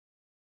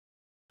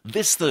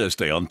This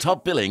Thursday on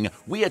Top Billing,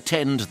 we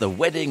attend the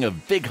wedding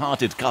of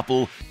big-hearted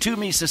couple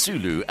Tumi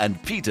Sisulu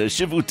and Peter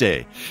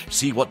Shivute.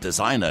 See what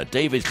designer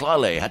David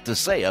Tlale had to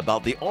say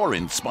about the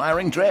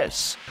awe-inspiring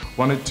dress.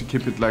 Wanted to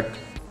keep it like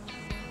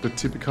the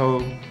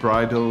typical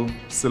bridal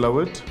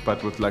silhouette,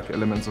 but with like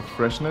elements of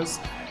freshness,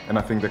 and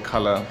I think the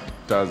color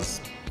does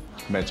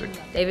magic.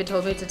 David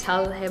told me to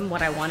tell him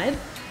what I wanted,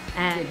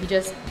 and he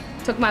just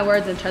took my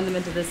words and turned them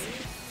into this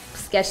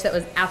sketch that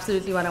was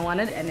absolutely what I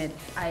wanted, and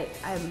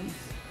I'm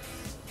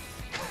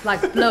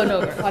like blown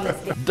over,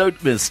 honestly.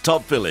 Don't miss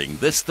Top Billing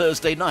this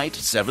Thursday night,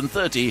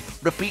 7:30.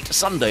 Repeat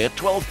Sunday at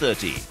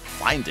 12:30.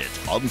 Find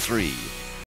it on 3.